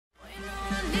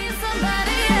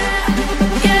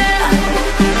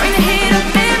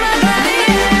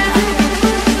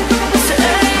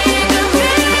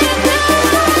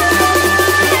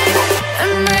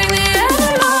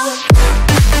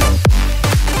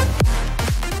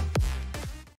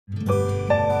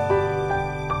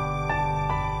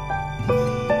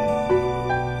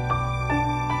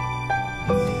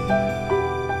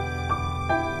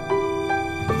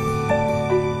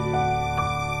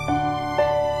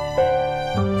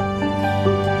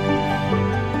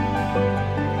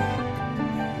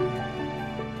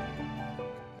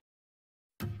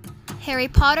Harry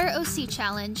Potter OC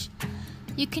challenge.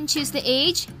 You can choose the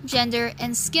age, gender,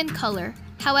 and skin color.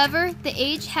 However, the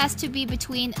age has to be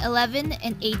between 11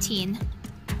 and 18.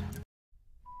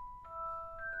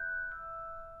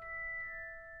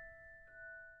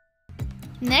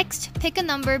 Next, pick a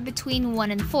number between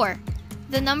 1 and 4.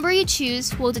 The number you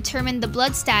choose will determine the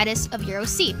blood status of your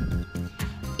OC.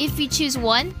 If you choose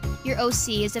 1, your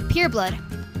OC is a pureblood.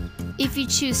 If you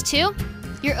choose 2,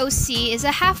 your OC is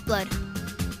a half-blood.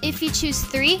 If you choose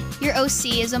 3, your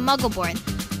OC is a Muggleborn.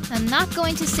 I'm not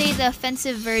going to say the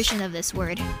offensive version of this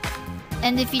word.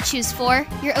 And if you choose 4,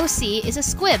 your OC is a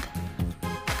Squib.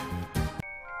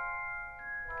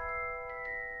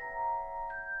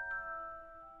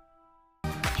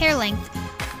 Hair length.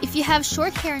 If you have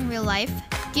short hair in real life,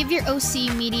 give your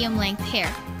OC medium length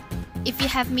hair. If you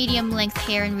have medium length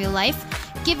hair in real life,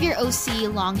 give your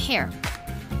OC long hair.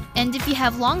 And if you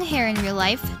have long hair in real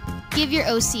life, give your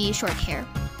OC short hair.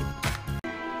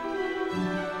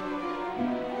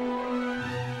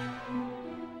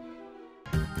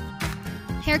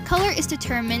 Hair color is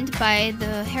determined by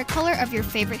the hair color of your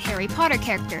favorite Harry Potter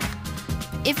character.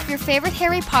 If your favorite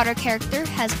Harry Potter character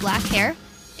has black hair,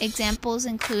 examples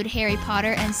include Harry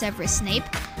Potter and Severus Snape,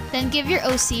 then give your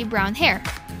OC brown hair.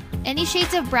 Any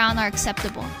shades of brown are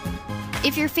acceptable.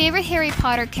 If your favorite Harry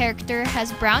Potter character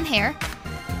has brown hair,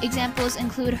 examples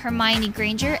include Hermione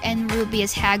Granger and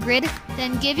Rubeus Hagrid,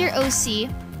 then give your OC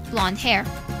blonde hair.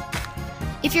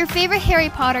 If your favorite Harry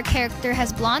Potter character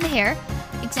has blonde hair,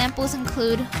 examples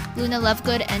include Luna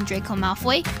Lovegood and Draco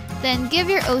Malfoy, then give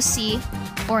your OC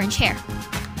orange hair.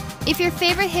 If your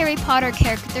favorite Harry Potter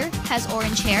character has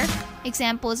orange hair,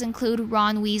 examples include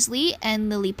Ron Weasley and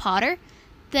Lily Potter,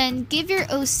 then give your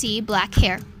OC black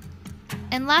hair.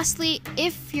 And lastly,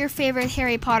 if your favorite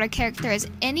Harry Potter character has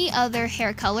any other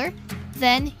hair color,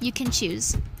 then you can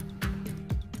choose.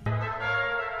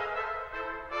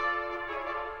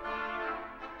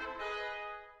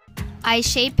 Eye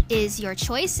shape is your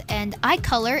choice, and eye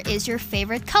color is your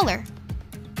favorite color.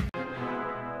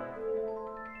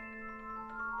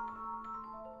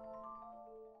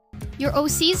 Your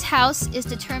OC's house is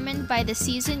determined by the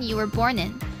season you were born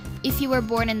in. If you were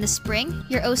born in the spring,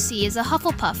 your OC is a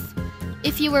Hufflepuff.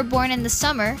 If you were born in the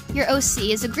summer, your OC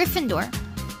is a Gryffindor.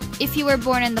 If you were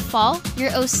born in the fall,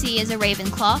 your OC is a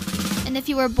Ravenclaw. And if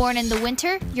you were born in the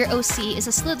winter, your OC is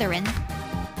a Slytherin.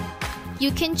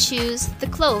 You can choose the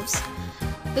clothes.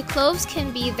 The clothes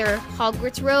can be their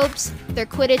Hogwarts robes, their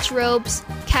Quidditch robes,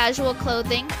 casual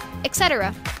clothing,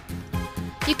 etc.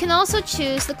 You can also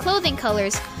choose the clothing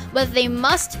colors, but they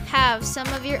must have some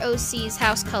of your OC's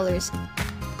house colors.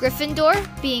 Gryffindor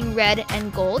being red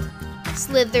and gold,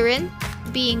 Slytherin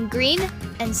being green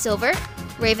and silver,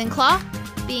 Ravenclaw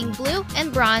being blue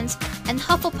and bronze, and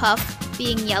Hufflepuff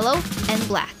being yellow and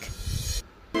black.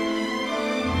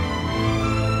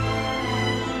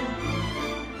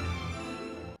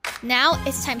 Now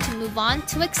it's time to move on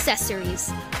to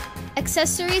accessories.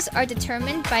 Accessories are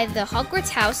determined by the Hogwarts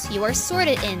house you are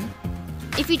sorted in.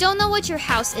 If you don't know what your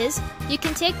house is, you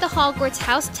can take the Hogwarts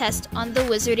house test on the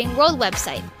Wizarding World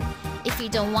website. If you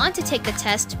don't want to take the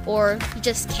test, or you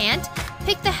just can't,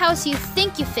 pick the house you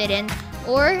think you fit in,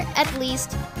 or at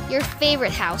least your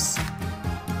favorite house.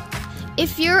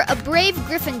 If you're a brave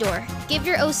Gryffindor, give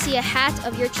your OC a hat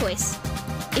of your choice.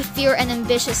 If you're an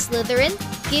ambitious Slytherin,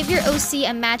 give your OC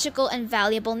a magical and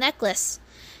valuable necklace.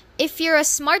 If you're a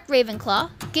smart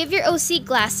Ravenclaw, give your OC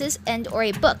glasses and/or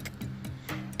a book.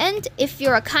 And if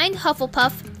you're a kind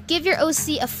Hufflepuff, give your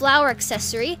OC a flower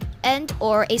accessory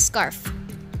and/or a scarf.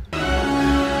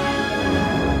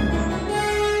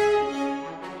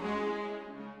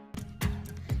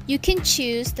 You can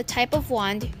choose the type of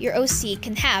wand your OC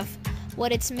can have,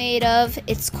 what it's made of,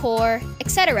 its core,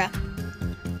 etc.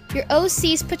 Your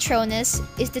OC's Patronus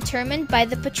is determined by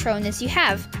the Patronus you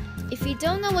have. If you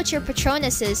don't know what your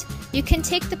Patronus is, you can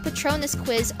take the Patronus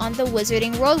quiz on the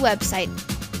Wizarding World website.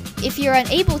 If you're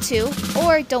unable to,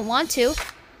 or don't want to,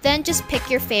 then just pick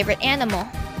your favorite animal.